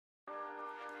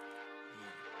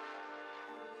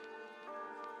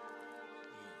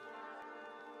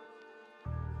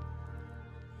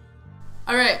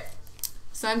All right,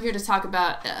 so I'm here to talk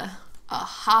about a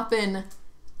hoppin'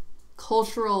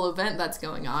 cultural event that's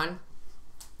going on.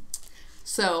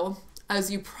 So, as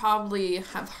you probably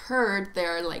have heard,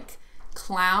 there are like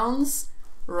clowns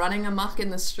running amok in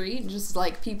the street, just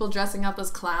like people dressing up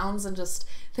as clowns and just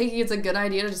thinking it's a good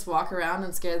idea to just walk around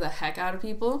and scare the heck out of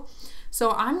people.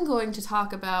 So I'm going to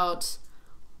talk about,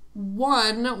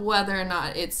 one, whether or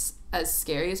not it's as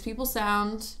scary as people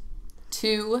sound,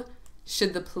 two,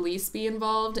 should the police be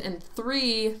involved, and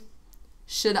three,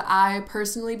 should I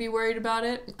personally be worried about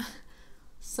it?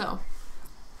 So,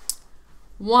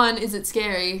 one, is it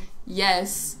scary?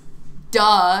 Yes.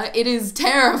 Duh. It is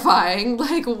terrifying.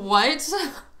 Like, what?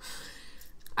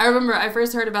 I remember I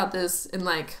first heard about this in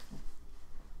like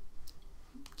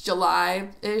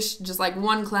July-ish, just like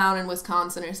one clown in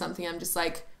Wisconsin or something. I'm just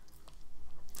like,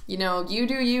 you know, you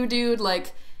do you, dude.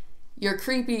 Like, you're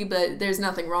creepy, but there's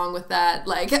nothing wrong with that.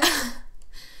 Like,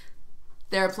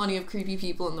 there are plenty of creepy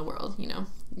people in the world, you know.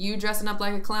 You dressing up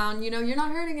like a clown, you know, you're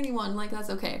not hurting anyone. Like, that's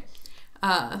okay.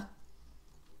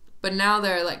 But now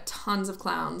there are like tons of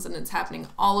clowns and it's happening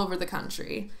all over the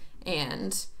country.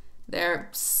 And there are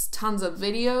tons of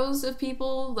videos of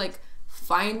people like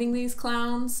finding these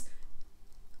clowns.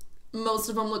 Most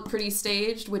of them look pretty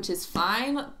staged, which is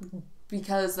fine,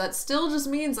 because that still just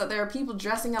means that there are people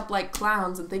dressing up like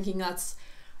clowns and thinking that's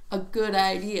a good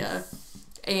idea.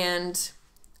 And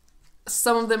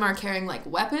some of them are carrying like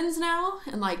weapons now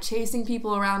and like chasing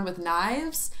people around with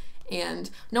knives, and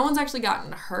no one's actually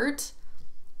gotten hurt,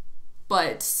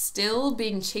 but still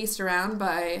being chased around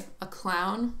by a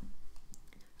clown,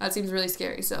 that seems really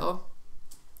scary. So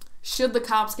should the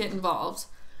cops get involved?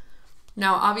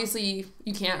 Now, obviously,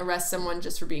 you can't arrest someone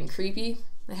just for being creepy.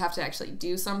 They have to actually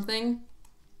do something.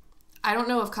 I don't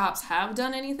know if cops have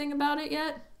done anything about it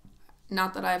yet.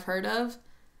 Not that I've heard of.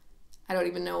 I don't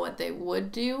even know what they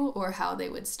would do or how they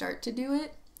would start to do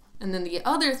it. And then the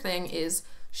other thing is,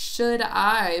 should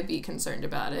I be concerned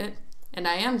about it? And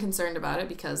I am concerned about it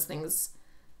because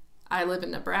I live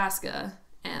in Nebraska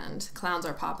and clowns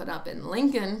are popping up in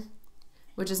Lincoln,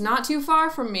 which is not too far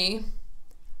from me.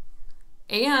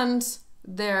 And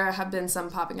there have been some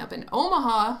popping up in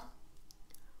Omaha,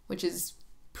 which is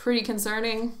pretty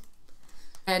concerning.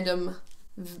 Random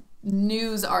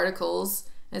news articles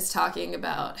is talking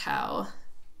about how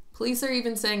police are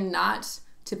even saying not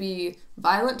to be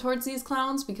violent towards these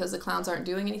clowns because the clowns aren't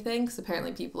doing anything, because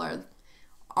apparently people are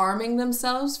arming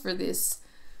themselves for this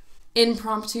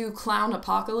impromptu clown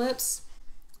apocalypse.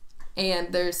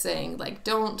 And they're saying, like,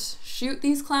 don't shoot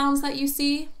these clowns that you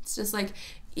see. It's just like,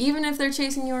 even if they're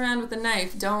chasing you around with a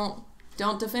knife, don't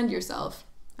defend yourself.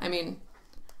 I mean,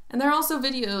 and there are also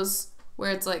videos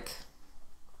where it's like,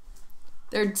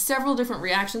 there are several different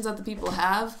reactions that the people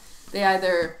have. They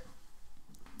either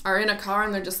are in a car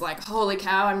and they're just like, holy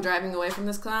cow, I'm driving away from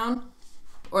this clown.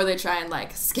 Or they try and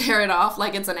like scare it off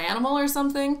like it's an animal or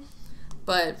something.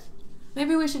 But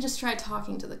maybe we should just try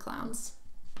talking to the clowns.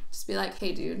 Just be like,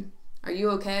 hey dude, are you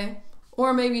okay?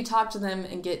 Or maybe talk to them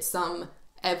and get some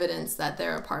evidence that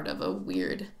they're a part of a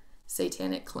weird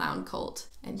satanic clown cult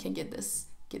and can get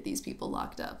these people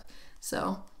locked up.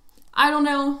 So I don't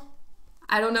know.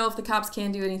 I don't know if the cops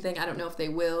can do anything. I don't know if they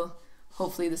will.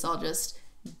 Hopefully this all just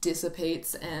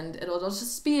dissipates and it'll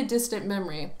just be a distant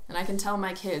memory. And I can tell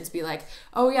my kids, be like,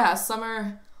 oh yeah,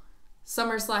 summer/fall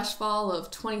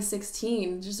of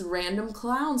 2016, just random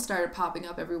clowns started popping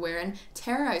up everywhere and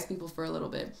terrorized people for a little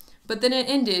bit. But then it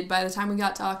ended by the time we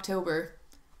got to October.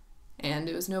 And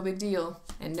it was no big deal.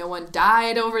 And no one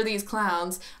died over these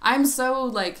clowns. I'm so,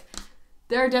 like,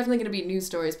 there are definitely going to be news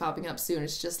stories popping up soon.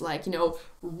 It's just like, you know,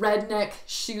 redneck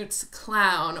shoots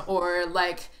clown, or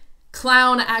like,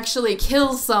 clown actually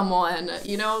kills someone.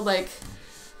 You know, like,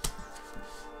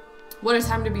 what a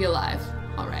time to be alive.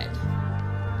 All right.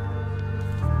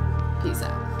 Peace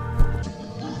out.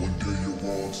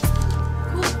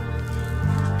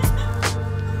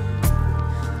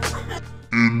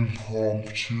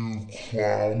 Impromptu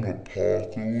clown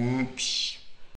apocalypse.